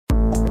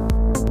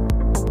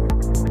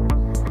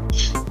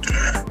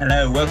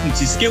Hello, welcome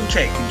to Skill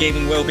Check, the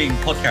gaming wellbeing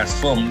podcast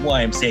from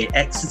YMCA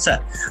Exeter.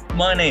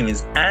 My name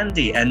is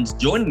Andy, and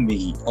joining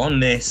me on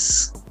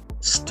this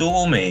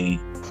stormy,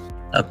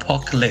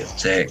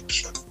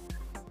 apocalyptic,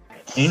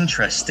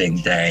 interesting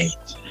day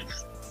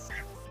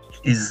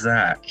is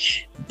Zach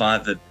by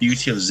the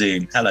beauty of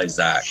Zoom. Hello,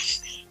 Zach.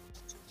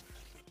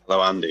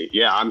 Hello, Andy.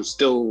 Yeah, I'm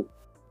still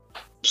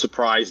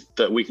surprised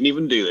that we can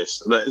even do this.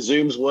 That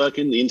Zoom's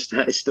working, the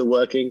internet is still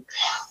working,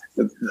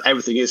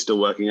 everything is still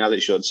working as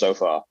it should so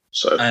far.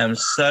 So I am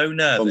so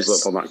nervous.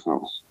 Thumbs up on that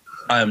count.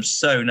 I am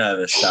so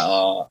nervous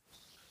that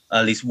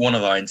at least one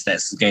of our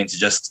internets is going to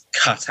just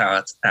cut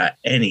out at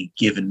any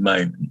given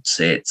moment.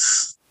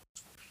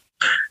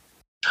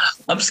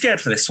 I'm scared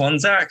for this one,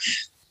 Zach.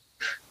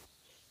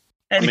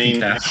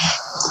 Anything can happen.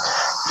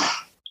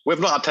 We've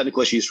not had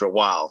technical issues for a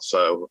while,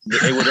 so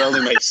it would only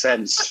make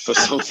sense for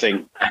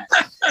something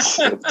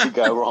to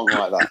go wrong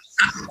like that.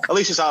 At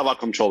least it's out of our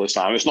control this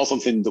time. It's not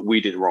something that we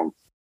did wrong.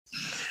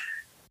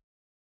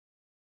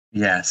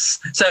 Yes.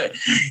 So,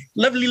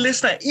 lovely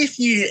listener, if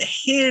you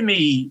hear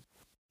me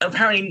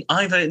apparently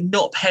either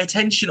not pay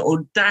attention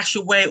or dash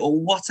away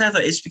or whatever,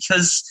 it's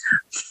because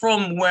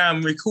from where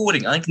I'm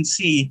recording, I can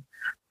see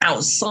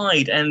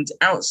outside, and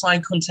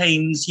outside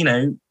contains,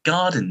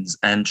 gardens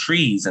and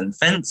trees and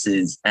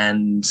fences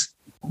and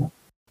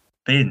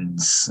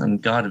bins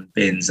and garden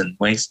bins and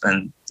waste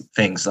and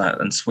things like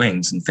and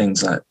swings and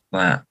things like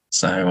that.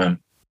 So,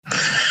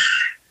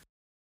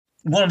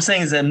 what I'm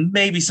saying is there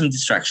may be some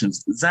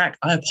distractions. Zach,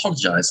 I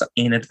apologize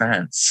in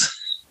advance.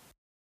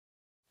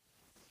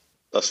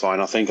 That's fine.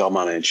 I think I'll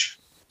manage.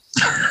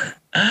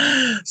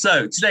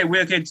 So today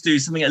we're going to do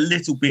something a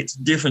little bit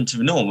different to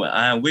the norm.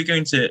 We're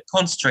going to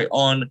concentrate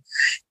on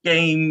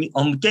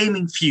the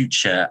gaming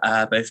future,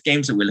 both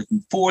games that we're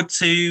looking forward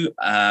to,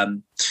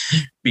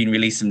 being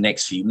released in the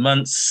next few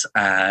months,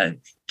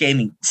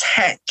 gaming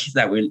tech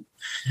that we're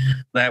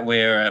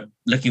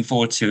looking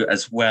forward to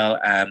as well.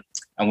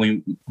 And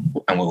we'll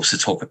also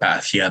talk about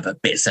a few other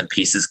bits and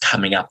pieces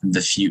coming up in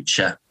the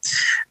future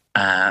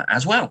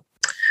as well.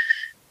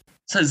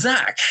 So,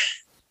 Zach,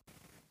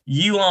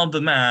 you are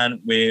the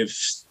man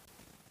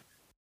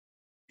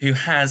who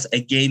has a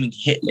gaming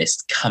hit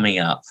list coming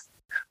up.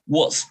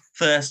 What's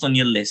first on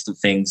your list of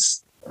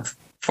things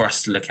for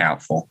us to look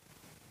out for?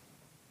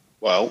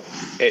 Well,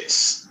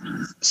 it's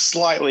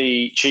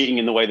slightly cheating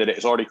in the way that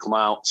it's already come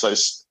out. So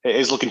it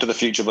is looking to the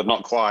future, but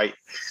not quite.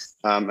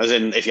 As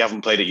in, if you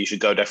haven't played it, you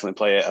should go definitely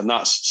play it. And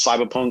that's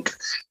Cyberpunk.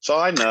 So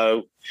I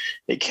know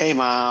it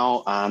came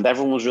out and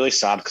everyone was really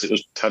sad because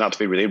it turned out to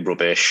be really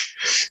rubbish.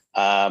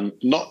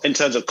 Not in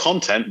terms of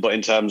content, but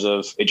in terms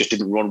of it just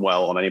didn't run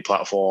well on any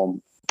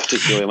platform,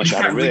 particularly unless you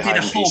had a really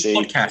high-end PC. We did a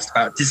whole podcast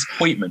about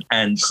disappointment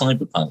and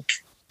Cyberpunk.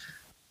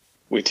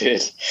 We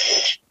did.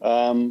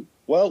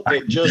 Well,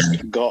 it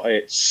just got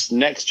its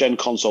next-gen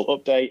console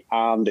update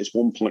and its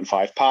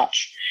 1.5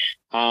 patch.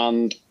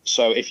 And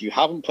so if you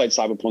haven't played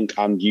Cyberpunk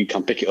and you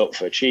can pick it up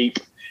for cheap,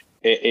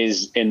 it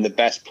is in the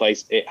best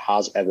place it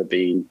has ever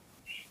been.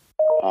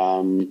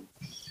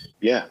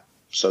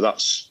 So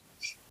that's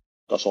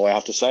all I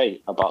have to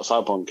say about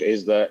Cyberpunk,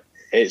 is that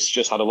it's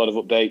just had a lot of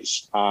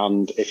updates.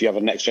 And if you have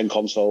a next-gen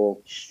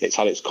console, it's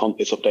had its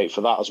update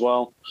for that as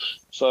well.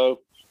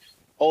 So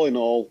all in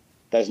all,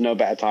 there's no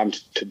better time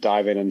to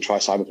dive in and try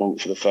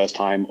Cyberpunk for the first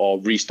time, or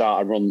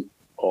restart a run,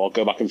 or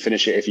go back and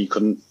finish it if you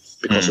couldn't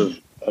because of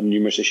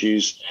numerous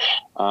issues.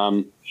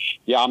 I'm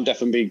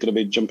definitely going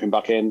to be jumping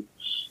back in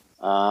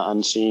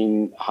and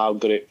seeing how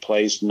good it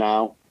plays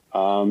now.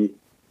 I'm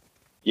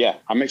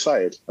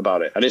excited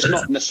about it. And it's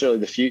not necessarily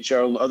the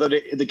future, although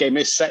the game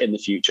is set in the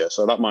future,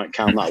 so that might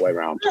count that way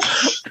around.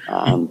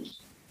 I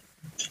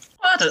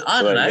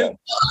don't know. Yeah.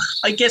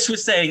 I guess we're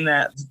saying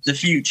that the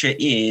future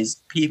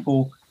is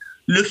people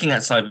looking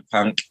at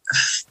Cyberpunk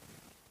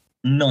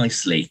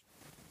nicely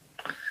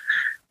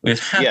with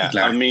happy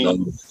glasses on,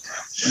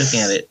 looking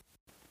at it.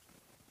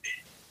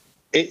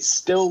 It's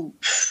still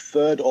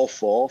third or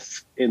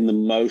fourth in the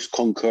most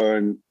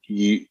concurrent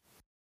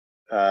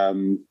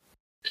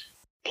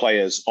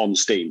players on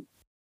Steam.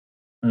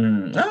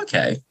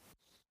 Okay.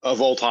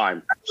 Of all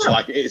time. So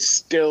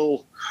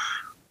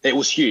it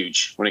was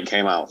huge when it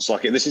came out. So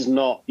this is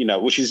not,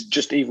 which is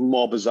just even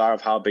more bizarre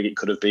of how big it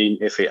could have been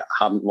if it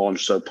hadn't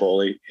launched so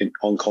poorly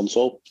on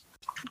console.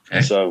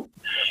 Okay. So,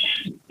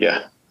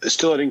 yeah, it's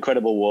still an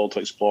incredible world to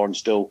explore, and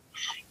still,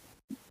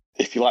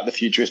 if you like the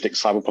futuristic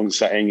cyberpunk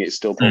setting, it's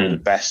still probably the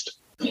best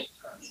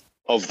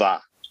of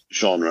that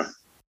genre.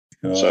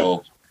 Cool.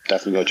 So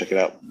definitely go check it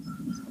out.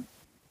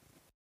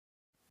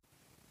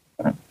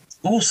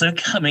 Also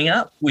coming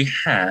up, we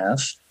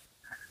have...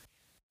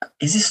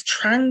 Is this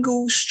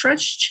Triangle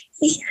Strategy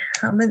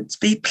I'm meant to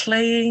be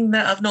playing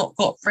that I've not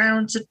got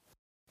round to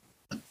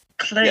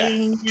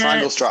playing yet?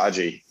 Triangle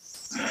Strategy.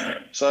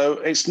 So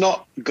it's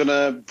not going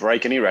to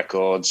break any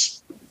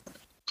records.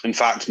 In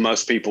fact,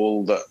 most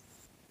people that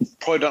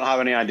probably don't have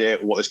any idea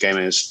what this game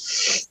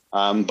is.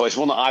 But it's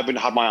one that I've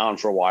had my eye on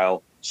for a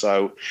while.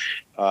 So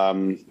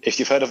if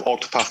you've heard of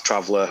Octopath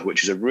Traveler,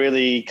 which is a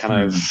really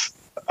kind of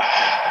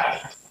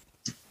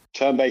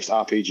turn-based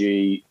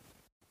RPG,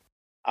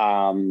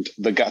 and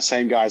the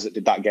same guys that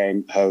did that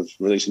game have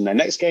released in their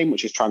next game,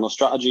 which is Triangle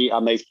Strategy,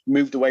 and they've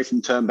moved away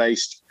from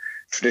turn-based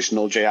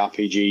traditional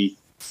JRPG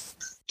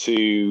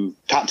to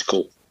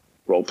tactical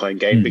role-playing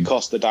game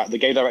because the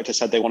game director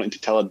said they wanted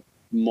to tell a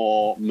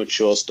more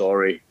mature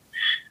story.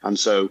 And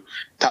so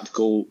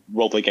tactical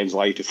role-play games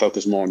allow you to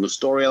focus more on the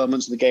story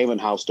elements of the game and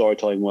how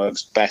storytelling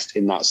works best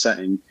in that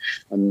setting.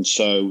 And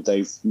so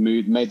they've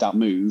made that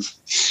move.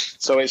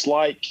 So it's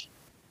like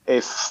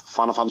if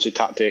Final Fantasy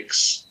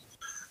Tactics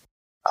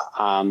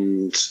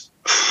and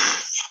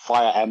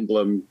Fire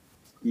Emblem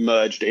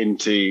merged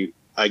into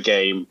a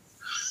game.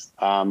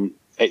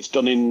 It's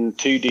done in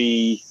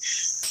 2D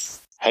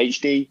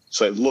HD,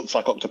 so it looks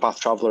like Octopath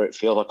Traveler. It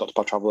feels like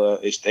Octopath Traveler.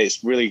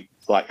 It's really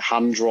like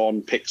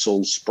hand-drawn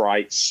pixel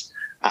sprites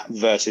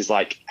versus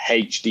like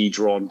HD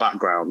drawn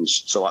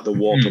backgrounds. So like the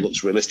water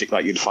looks realistic,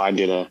 like you'd find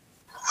in a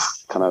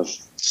kind of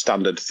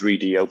standard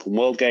 3D open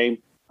world game.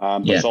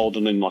 But it's all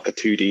done in like a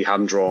 2D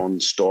hand-drawn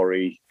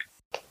story,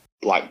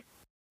 like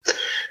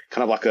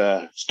kind of like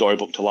a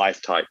storybook to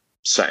life type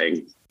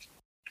setting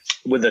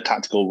with a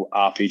tactical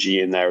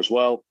RPG in there as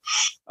well.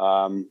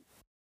 The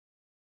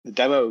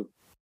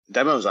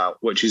demo's out,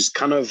 which is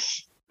kind of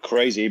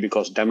crazy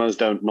because demos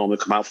don't normally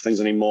come out for things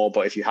anymore.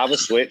 But if you have a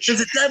Switch,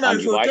 there's a demo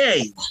for a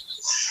game.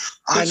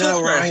 I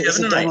know, right? It's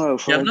a demo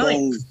for a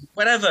game.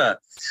 Whatever.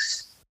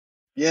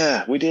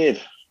 Yeah, we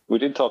did. We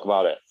did talk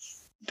about it.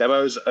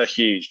 Demos are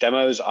huge.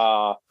 Demos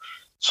are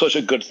such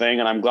a good thing,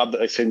 and I'm glad that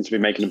they seem to be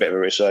making a bit of a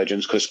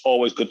resurgence because it's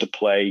always good to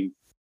play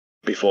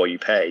before you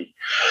pay.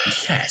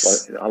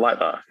 Yes. I like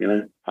that, you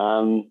know.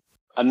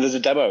 And there's a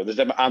demo.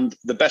 And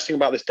the best thing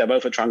about this demo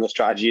for Triangle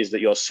Strategy is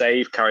that your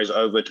save carries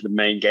over to the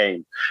main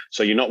game.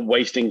 So you're not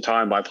wasting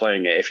time by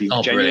playing it. If you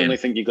genuinely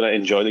think you're going to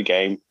enjoy the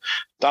game,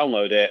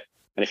 download it.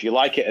 And if you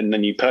like it and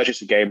then you purchase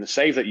the game,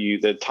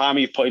 the time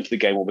you've put into the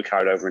game will be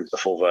carried over into the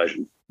full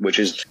version, which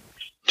is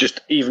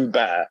just even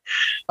better.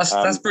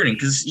 That's brilliant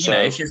because, you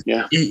know,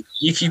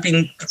 if you've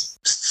been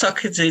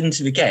suckered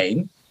into the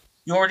game,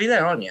 you're already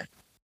there, aren't you?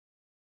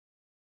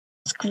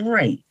 It's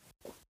great.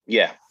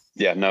 Yeah,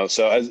 no.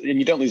 So, and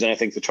you don't lose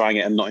anything for trying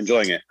it and not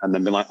enjoying it, and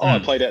then be like, I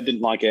played it,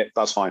 didn't like it.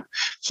 That's fine.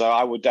 So,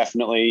 I would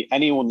definitely,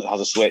 anyone that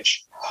has a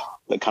Switch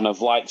that kind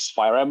of likes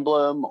Fire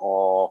Emblem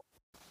or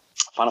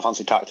Final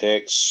Fantasy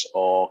Tactics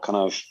or kind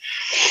of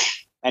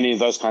any of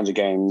those kinds of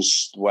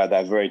games where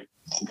they're very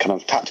kind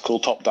of tactical,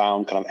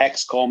 top-down, kind of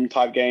XCOM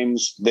type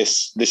games,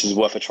 this is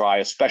worth a try,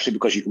 especially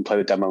because you can play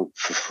the demo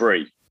for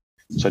free.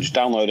 So, just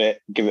download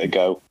it, give it a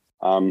go.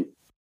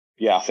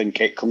 I think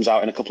it comes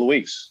out in a couple of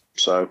weeks.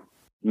 So.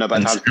 No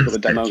better time to pick up the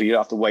demo. You don't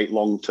have to wait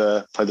long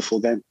to play the full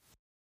game.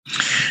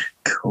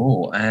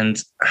 Cool.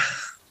 And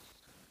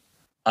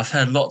I've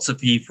heard lots of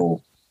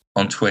people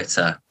on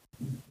Twitter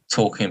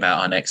talking about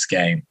our next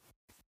game,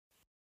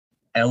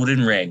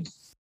 Elden Ring.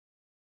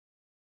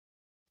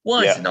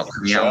 Why is it not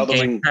coming out on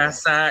Game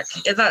Pass, Zach?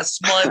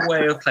 That's my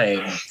way of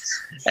playing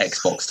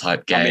Xbox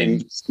type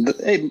games. I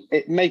mean,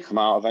 it may come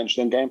out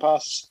eventually on Game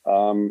Pass,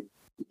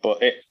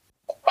 but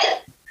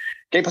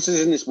Game Pass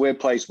is in this weird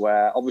place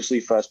where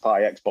obviously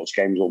first-party Xbox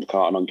games will come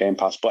out on Game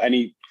Pass, but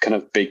any kind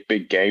of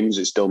big games,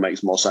 it still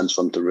makes more sense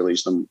for them to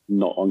release them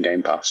not on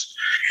Game Pass.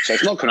 So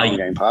it's not coming out on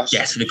Game Pass.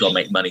 Yes, we've got to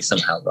make money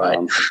somehow, right?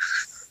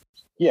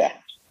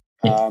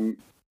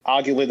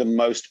 Arguably the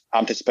most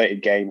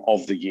anticipated game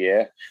of the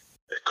year.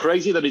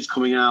 Crazy that it's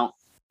coming out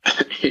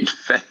in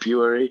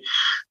February.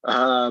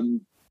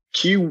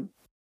 Q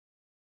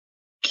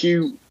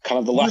kind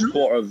of the last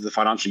quarter of the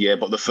financial year,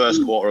 but the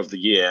first quarter of the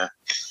year.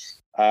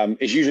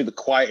 Is usually the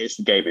quietest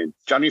for gaming.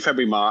 January,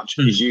 February, March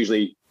is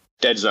usually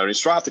dead zone. It's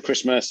straight after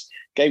Christmas.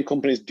 Game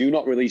companies do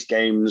not release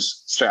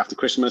games straight after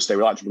Christmas. They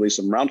like to release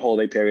them around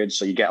holiday periods.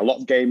 So you get a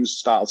lot of games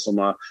start of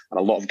summer and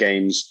a lot of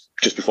games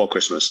just before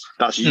Christmas.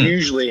 That's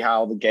usually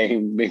how the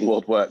gaming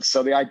world works.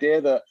 So the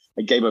idea that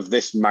a game of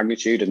this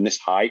magnitude and this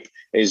hype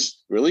is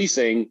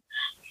releasing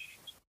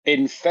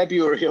in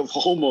February of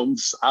all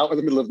months out in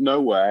the middle of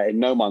nowhere in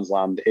no man's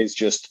land is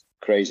just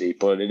crazy,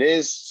 but it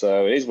is.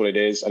 So it is what it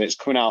is, and it's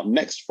coming out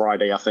next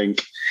Friday, I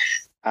think,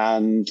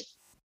 and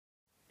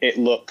it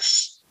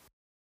looks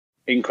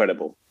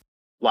incredible.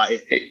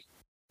 Like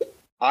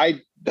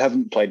I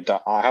haven't played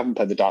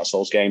the Dark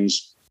Souls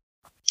games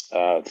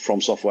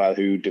from Software,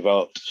 who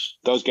developed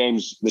those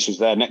games. This was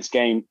their next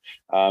game.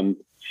 The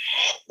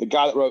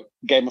guy that wrote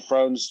Game of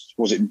Thrones,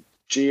 was it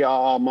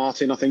G.R.R.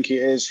 Martin? I think he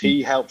is.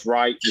 He helped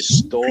write the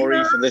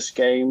story for this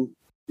game.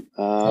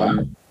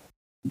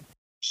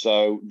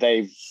 So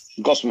they've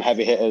got some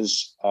heavy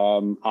hitters,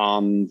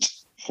 and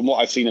from what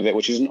I've seen of it,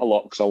 which isn't a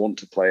lot because I want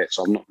to play it,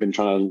 so I've not been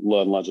trying to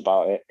learn loads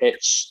about it.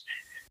 It's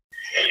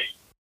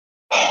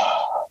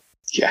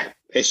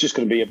just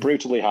going to be a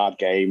brutally hard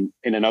game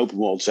in an open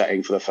world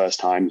setting for the first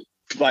time.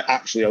 Like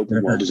actually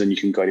open world, as in you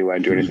can go anywhere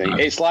and do anything.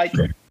 It's like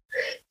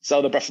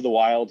Zelda Breath of the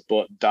Wild,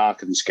 but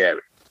dark and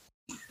scary.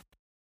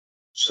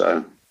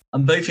 So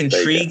I'm both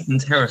intrigued and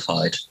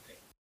terrified.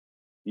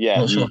 It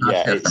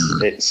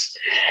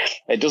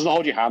doesn't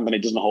hold your hand and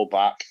it doesn't hold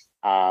back.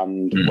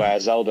 And where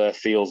Zelda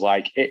feels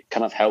like it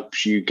kind of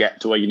helps you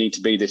get to where you need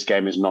to be, this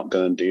game is not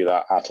going to do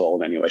that at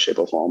all in any way, shape,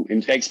 or form.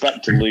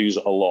 Expect to lose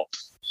a lot.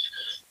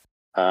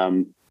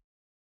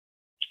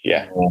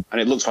 Yeah,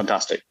 and it looks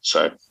fantastic.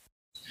 So,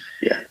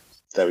 yeah,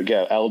 there we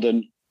go.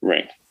 Elden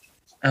Ring.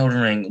 Elden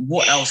Ring.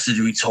 What else did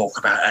we talk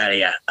about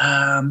earlier?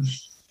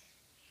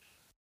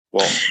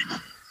 Well,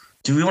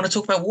 do we want to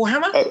talk about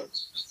Warhammer?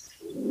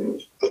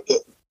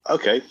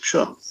 Okay,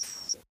 sure.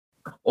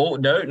 Oh,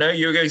 no,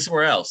 you were going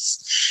somewhere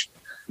else.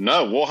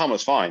 No,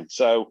 Warhammer's fine.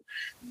 So,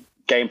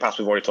 Game Pass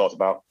we've already talked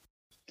about.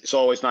 It's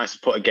always nice to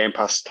put a Game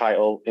Pass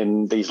title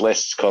in these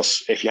lists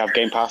because if you have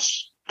Game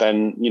Pass,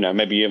 then,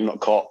 maybe you've not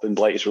caught the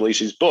latest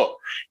releases. But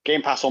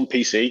Game Pass on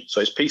PC,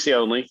 so it's PC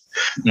only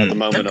at the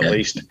moment at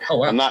least. Oh,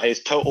 wow. And that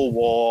is Total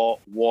War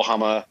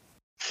Warhammer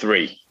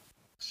 3.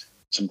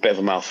 It's a bit of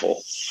a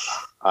mouthful.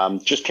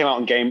 Just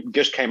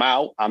came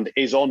out and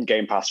is on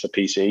Game Pass for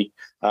PC.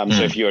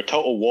 So if you're a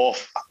Total War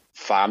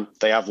fan,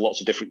 they have lots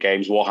of different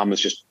games.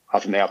 Warhammer's I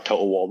think they have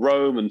Total War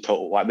Rome and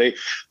they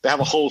have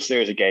a whole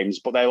series of games,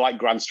 but they're like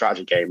grand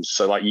strategy games.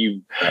 So like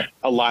you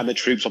align the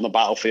troops on the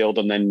battlefield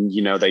and then,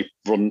 they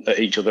run at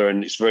each other,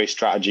 and it's very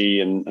strategy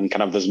and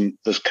kind of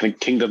there's kind of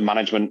kingdom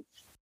management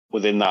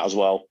within that as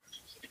well.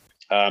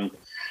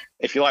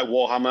 If you like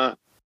Warhammer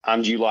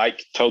and you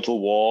like Total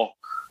War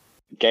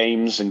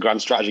games and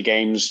grand strategy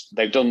games,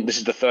 this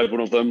is the third one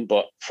of them,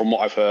 but from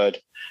what I've heard,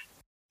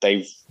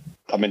 the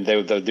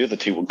other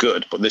two were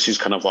good, but this is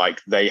kind of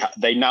like they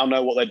now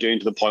know what they're doing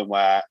to the point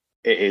where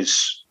it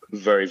is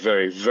very,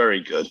 very,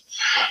 very good.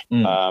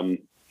 I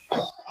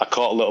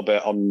caught a little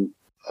bit of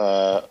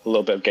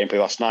gameplay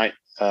last night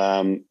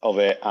of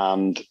it,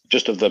 and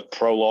just of the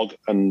prologue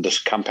and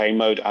this campaign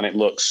mode, and it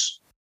looks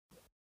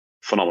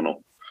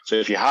phenomenal. So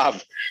if you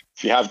have,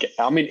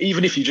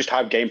 even if you just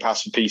have Game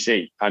Pass for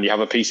PC and you have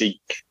a PC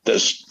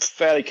that's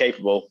fairly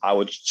capable, I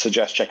would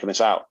suggest checking this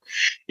out.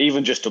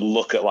 Even just to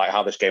look at like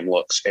how this game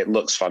looks, it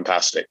looks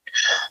fantastic.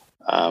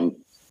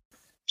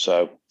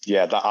 So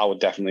yeah, that I would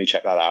definitely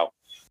check that out.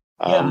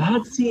 I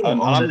had seen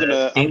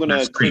it. I'm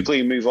gonna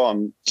quickly move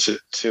on to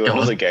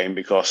another game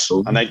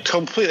and I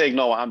completely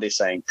ignore what Andy's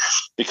saying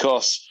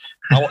because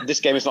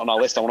this game is not on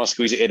our list. I want to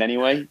squeeze it in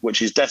anyway,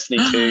 which is Destiny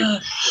 2.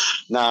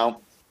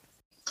 Now,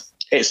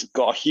 it's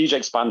got a huge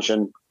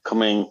expansion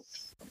coming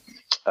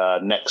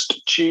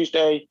next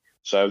Tuesday.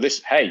 So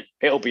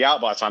it'll be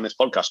out by the time this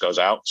podcast goes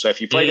out. So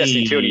if you play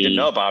Destiny 2 and you didn't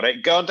know about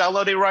it, go and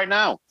download it right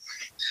now.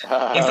 In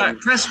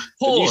fact, press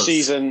pause. The new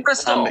season.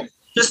 Press stop.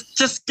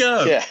 Just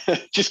go. Yeah,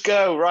 just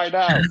go right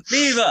now.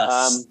 Leave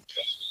us.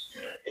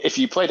 If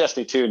you play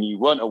Destiny 2 and you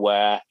weren't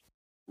aware,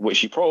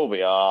 which you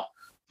probably are,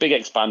 big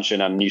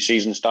expansion and new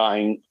season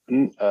starting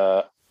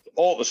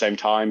all at the same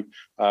time.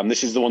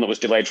 This is the one that was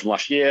delayed from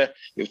last year.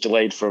 It was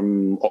delayed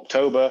from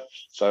October,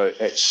 so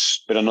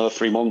it's been another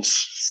 3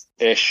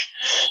 months-ish.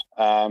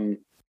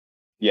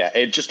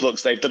 It just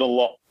looks, they've done a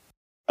lot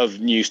of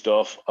new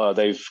stuff.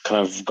 They've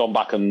kind of gone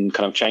back and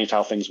kind of changed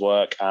how things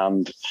work,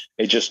 and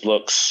it just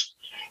looks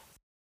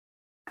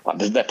like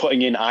they're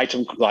putting in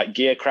item like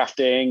gear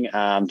crafting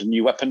and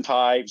new weapon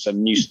types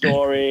and new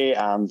story,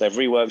 and they've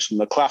reworked some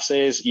of the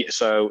classes.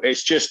 So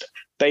it's just,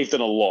 they've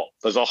done a lot.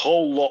 There's a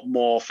whole lot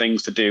more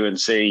things to do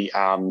and see,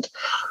 and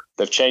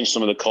they've changed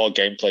some of the core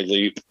gameplay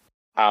loop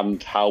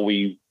and how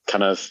we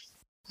kind of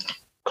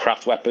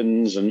craft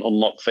weapons and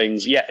unlock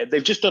things. Yeah,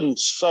 they've just done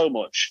so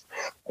much.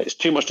 It's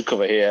too much to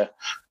cover here.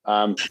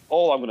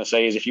 All I'm going to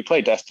say is if you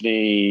play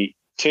Destiny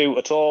 2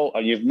 at all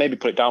and you've maybe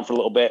put it down for a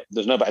little bit,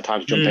 there's no better time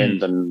to jump in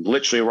than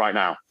literally right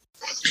now.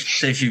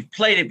 So if you've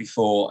played it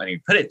before and you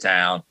put it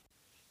down,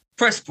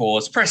 press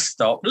pause, press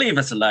stop, leave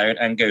us alone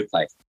and go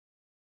play.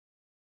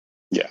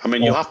 Yeah, I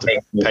mean, you'll have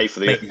to pay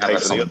for the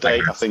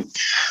update, I think.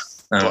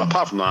 But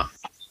apart from that,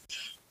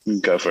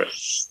 go for it.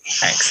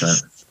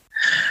 Excellent.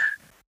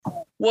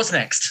 What's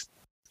next?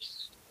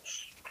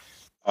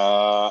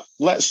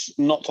 Let's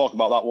not talk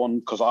about that one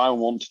because I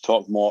want to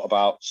talk more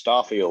about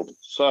Starfield.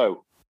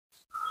 So,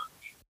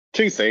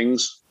 two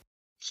things.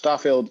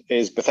 Starfield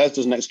is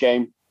Bethesda's next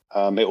game.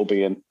 It will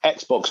be an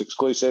Xbox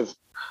exclusive.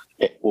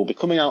 It will be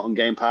coming out on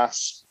Game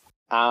Pass.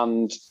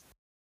 And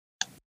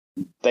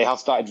they have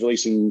started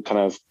releasing kind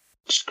of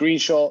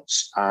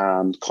screenshots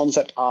and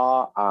concept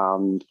art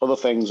and other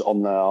things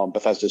on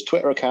Bethesda's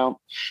Twitter account.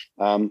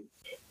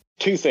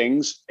 Two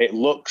things. It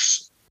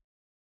looks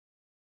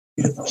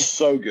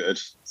so good.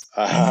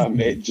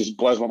 It just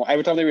blows my mind.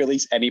 Every time they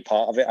release any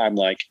part of it, I'm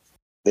like,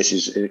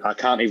 I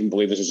can't even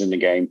believe this is in the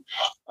game.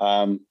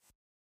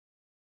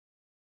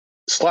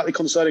 Slightly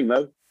concerning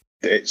though.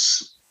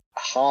 It's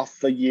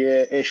half a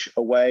year-ish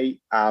away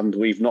and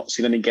we've not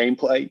seen any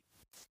gameplay.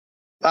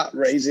 That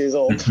raises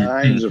all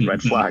kinds of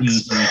red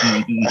flags.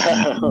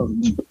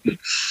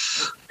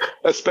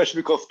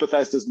 Especially because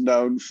Bethesda's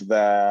known for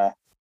their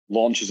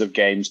launches of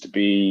games to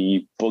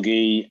be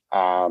buggy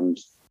and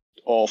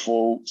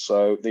awful.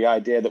 So the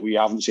idea that we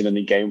haven't seen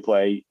any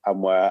gameplay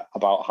and we're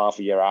about half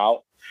a year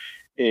out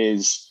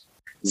is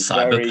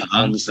very Cyberpunk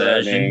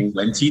concerning.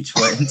 version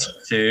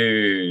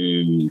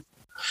 2022.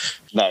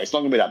 No, it's not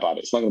going to be that bad.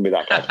 It's not going to be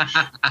that bad.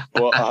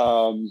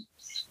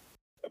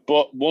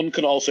 But one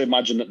can also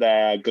imagine that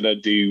they're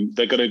going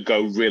to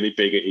go really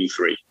big at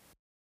E3.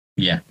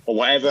 Yeah. Or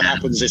whatever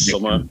happens this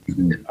summer,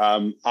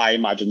 I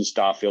imagine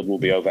Starfield will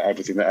be over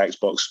everything that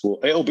Xbox will.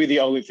 It'll be the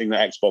only thing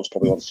that Xbox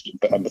probably wants to,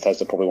 and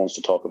Bethesda probably wants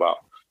to talk about.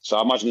 So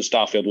I imagine the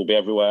Starfield will be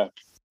everywhere.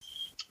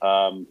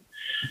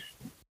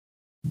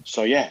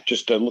 So yeah,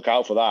 just look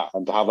out for that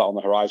and to have that on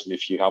the horizon.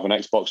 If you have an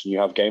Xbox and you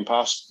have Game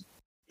Pass,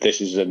 this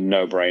is a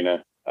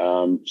no-brainer.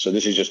 So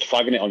this is just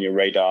flagging it on your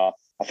radar.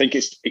 I think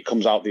it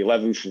comes out the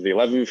 11th of the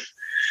 11th.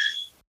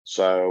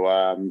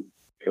 So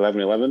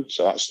 11/11.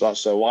 So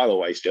that's a while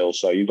away still.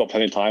 So you've got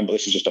plenty of time, but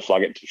this is just a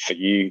flag it for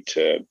you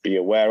to be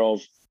aware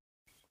of.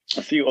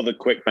 A few other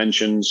quick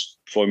mentions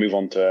before we move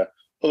on to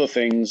other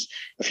things.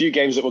 A few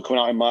games that were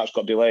coming out in March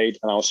got delayed,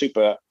 and I was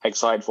super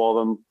excited for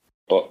them.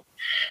 But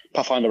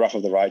Pathfinder Wrath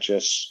of the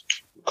Righteous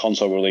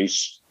console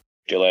release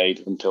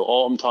delayed until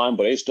autumn time,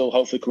 but it's still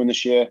hopefully coming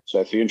this year. So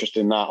if you're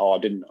interested in that,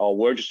 or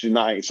were interested in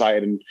that,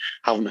 excited and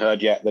haven't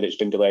heard yet that it's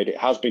been delayed, it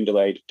has been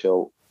delayed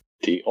till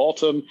the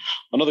autumn.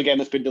 Another game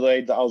that's been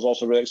delayed that I was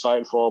also really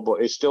excited for,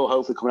 but it's still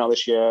hopefully coming out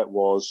this year,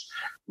 was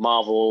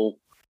Marvel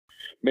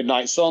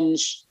Midnight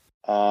Suns.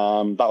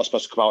 That was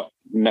supposed to come out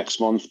next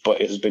month,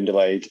 but it has been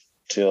delayed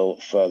till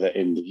further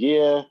in the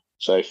year.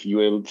 So if you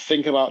were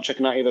thinking about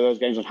checking out either of those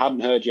games and hadn't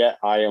heard yet,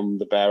 I am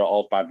the bearer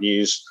of bad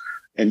news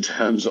in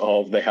terms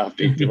of they have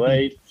been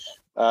delayed.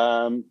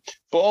 But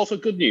also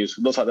good news.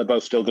 It looks like they're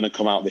both still going to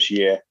come out this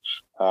year.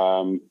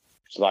 So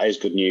that is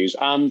good news.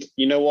 And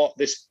you know what?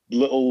 This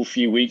little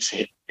few weeks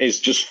is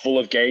just full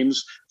of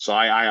games. So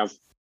I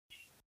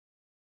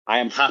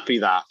am happy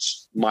that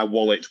my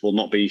wallet will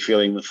not be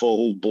feeling the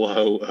full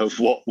blow of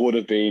what would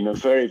have been a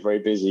very, very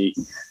busy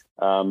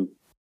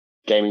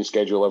gaming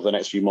schedule over the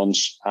next few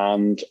months.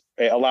 And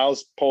it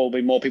allows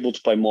probably more people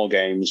to play more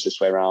games this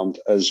way around,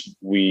 as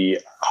we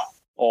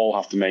all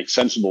have to make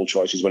sensible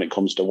choices when it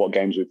comes to what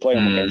games we play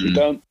and what games we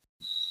don't.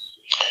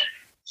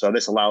 So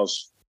this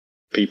allows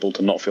people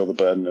to not feel the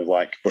burden of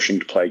like rushing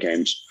to play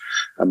games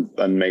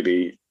and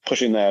maybe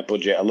pushing their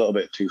budget a little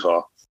bit too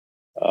far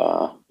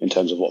in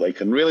terms of what they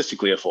can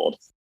realistically afford.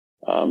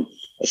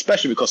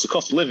 Especially because the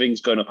cost of living is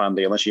going up,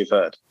 Andy, unless you've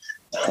heard.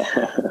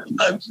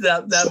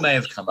 That may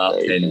have come up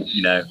in,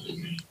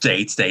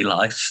 day-to-day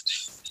life.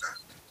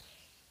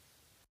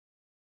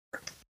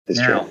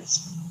 It's true.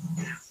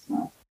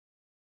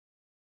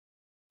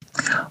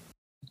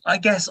 I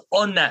guess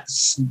on that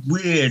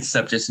weird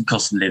subject of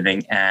cost of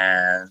living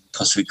and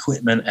cost of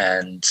equipment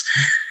and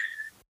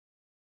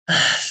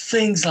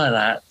things like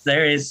that,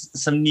 there is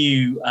some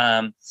new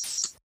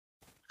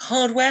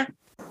hardware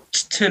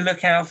to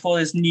look out for.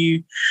 There's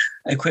new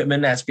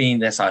equipment that's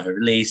either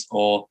released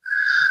or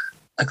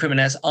equipment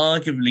that's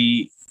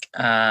arguably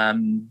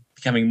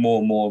becoming more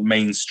and more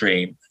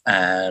mainstream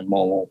and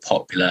more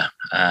popular.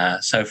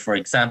 So, for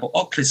example,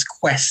 Oculus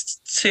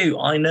Quest 2.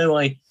 I know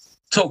I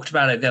talked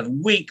about it the other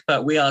week,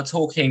 but we are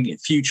talking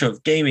future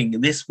of gaming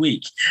this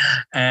week.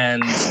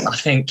 And I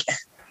think,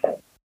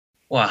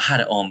 I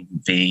had it on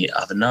the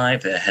other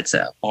night, the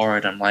headset I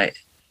borrowed. I'm like,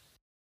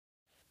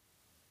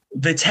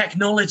 the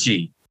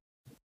technology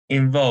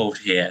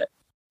involved here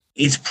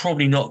is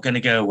probably not going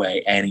to go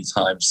away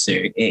anytime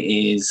soon. It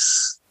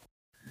is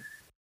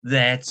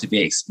there to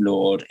be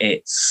explored.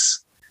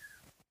 It's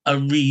a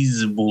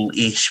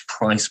reasonable-ish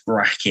price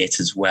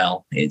bracket as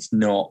well. It's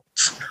not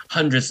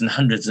hundreds and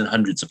hundreds and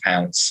hundreds of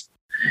pounds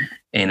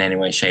in any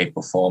way, shape,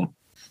 or form.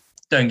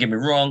 Don't get me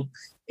wrong,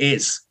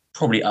 it's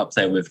probably up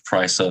there with the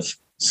price of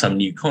some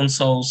new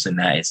consoles, and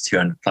that is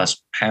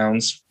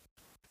 £200+.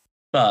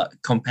 But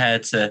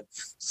compared to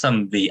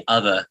some of the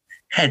other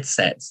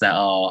headsets that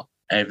are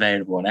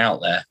available and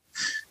out there,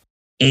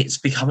 it's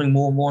becoming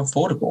more and more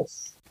affordable.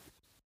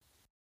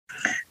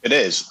 It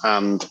is,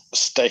 and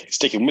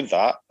sticking with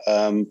that,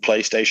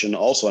 PlayStation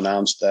also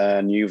announced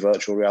their new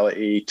virtual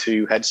reality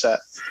 2 headset,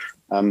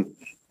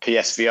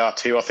 PSVR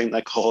 2, I think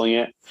they're calling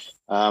it,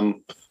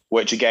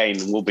 which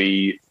again will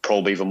be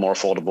probably even more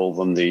affordable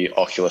than the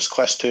Oculus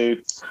Quest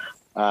 2,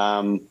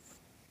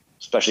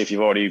 especially if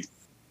you've already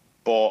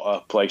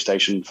bought a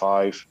PlayStation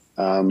 5.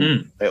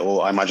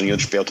 I imagine you'll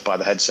just be able to buy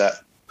the headset.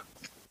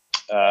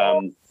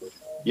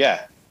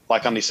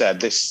 Like Andy said,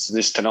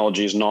 this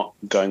technology is not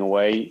going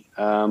away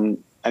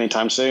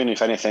anytime soon.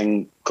 If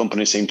anything,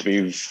 companies seem to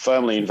be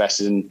firmly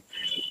invested in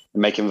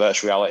making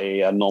virtual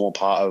reality a normal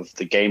part of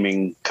the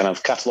gaming kind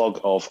of catalog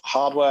of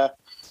hardware.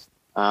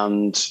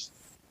 And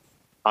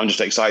I'm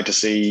just excited to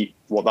see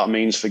what that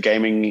means for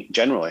gaming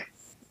generally,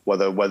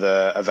 whether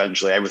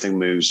eventually everything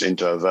moves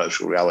into a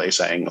virtual reality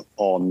setting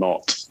or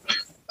not.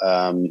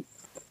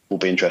 Will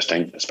be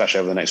interesting,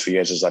 especially over the next few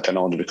years as that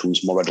technology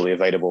becomes more readily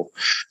available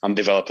and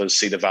developers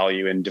see the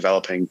value in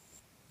developing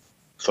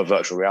for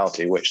virtual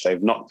reality, which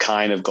they've not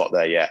kind of got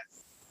there yet.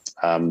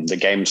 The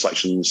game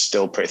selection is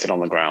still pretty thin on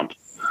the ground.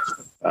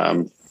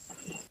 But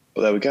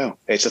there we go.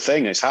 It's a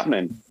thing. It's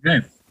happening.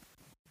 Okay.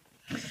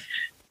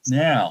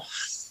 Now,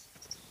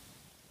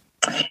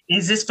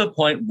 is this the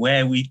point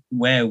where we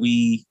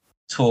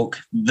talk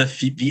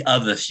the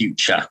other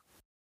future.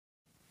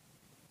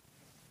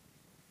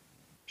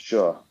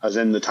 Sure, as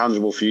in the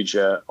tangible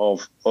future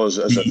of us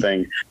as a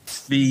thing.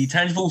 The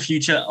tangible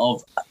future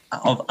of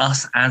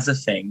us as a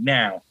thing.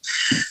 Now,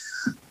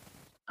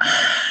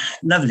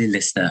 lovely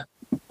listener,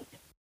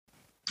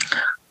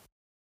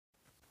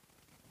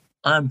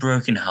 I'm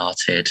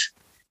brokenhearted.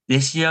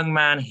 This young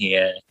man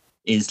here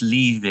is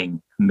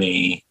leaving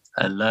me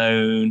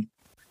alone,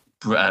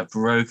 a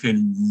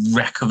broken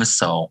wreck of a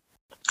soul,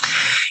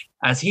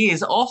 as he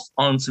is off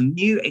on some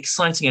new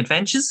exciting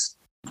adventures.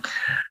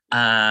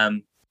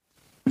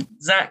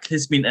 Zach,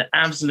 has been an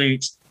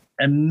absolute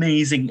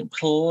amazing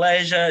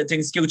pleasure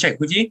doing Skill Check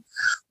with you.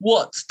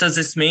 What does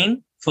this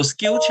mean for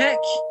Skill Check?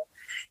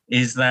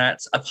 Is that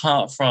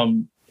apart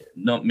from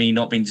not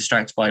being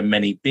distracted by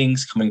many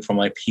bings coming from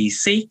my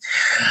PC,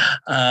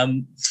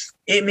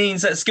 it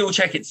means that Skill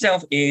Check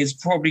itself is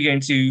probably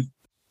going to,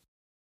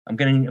 I'm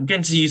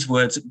going to use the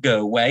words go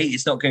away.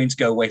 It's not going to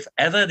go away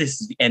forever. This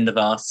is the end of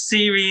our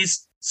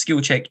series. Skill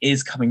Check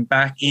is coming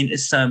back in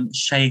some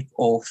shape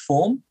or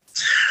form.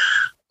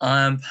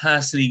 I'm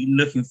personally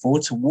looking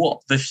forward to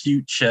what the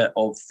future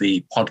of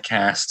the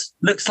podcast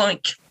looks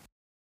like.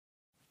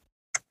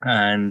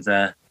 And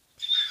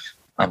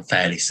I'm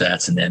fairly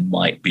certain there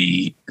might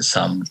be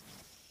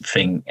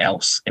something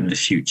else in the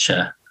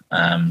future.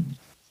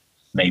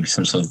 Maybe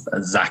some sort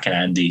of Zach and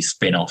Andy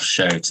spin-off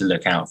show to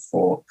look out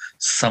for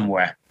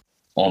somewhere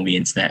on the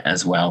internet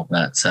as well.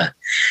 But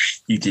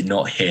you did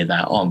not hear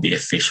that on the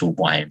official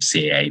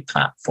YMCA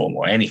platform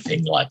or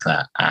anything like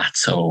that at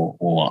all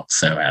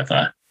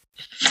whatsoever.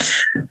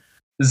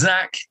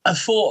 Zach,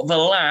 for the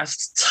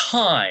last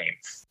time,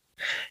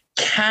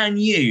 can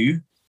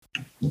you...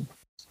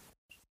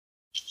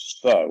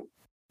 So,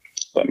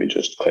 let me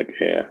just click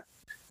here.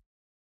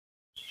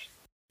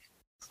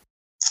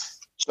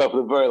 So for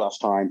the very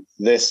last time,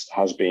 this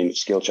has been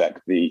Skill Check,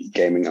 the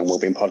gaming and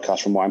wellbeing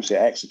podcast from YMCA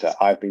Exeter.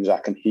 I've been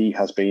Zach and he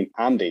has been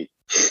Andy.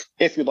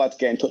 If you'd like to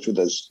get in touch with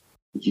us,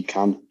 you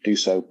can do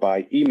so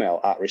by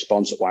email at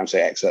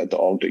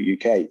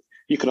response@ymcaexeter.org.uk.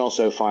 You can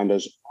also find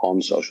us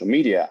on social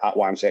media at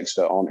YMCA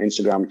Exeter on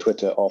Instagram,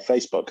 Twitter, or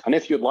Facebook. And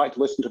if you'd like to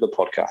listen to the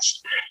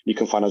podcast, you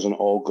can find us on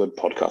all good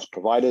podcast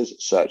providers.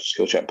 Search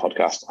Skill Check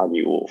Podcast and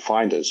you will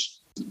find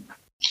us.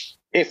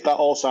 If that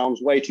all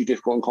sounds way too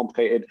difficult and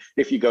complicated,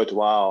 if you go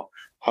to our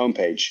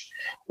homepage,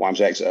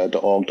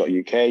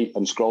 ymcaexeter.org.uk,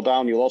 and scroll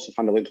down, you'll also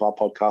find a link to our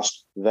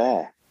podcast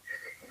there.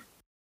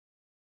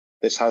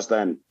 This has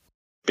then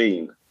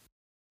been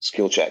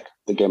Skill Check,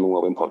 the Gaming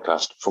Wellbeing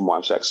podcast from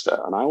YMCA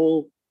Exeter, and I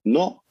will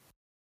not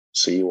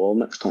see you all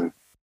next time.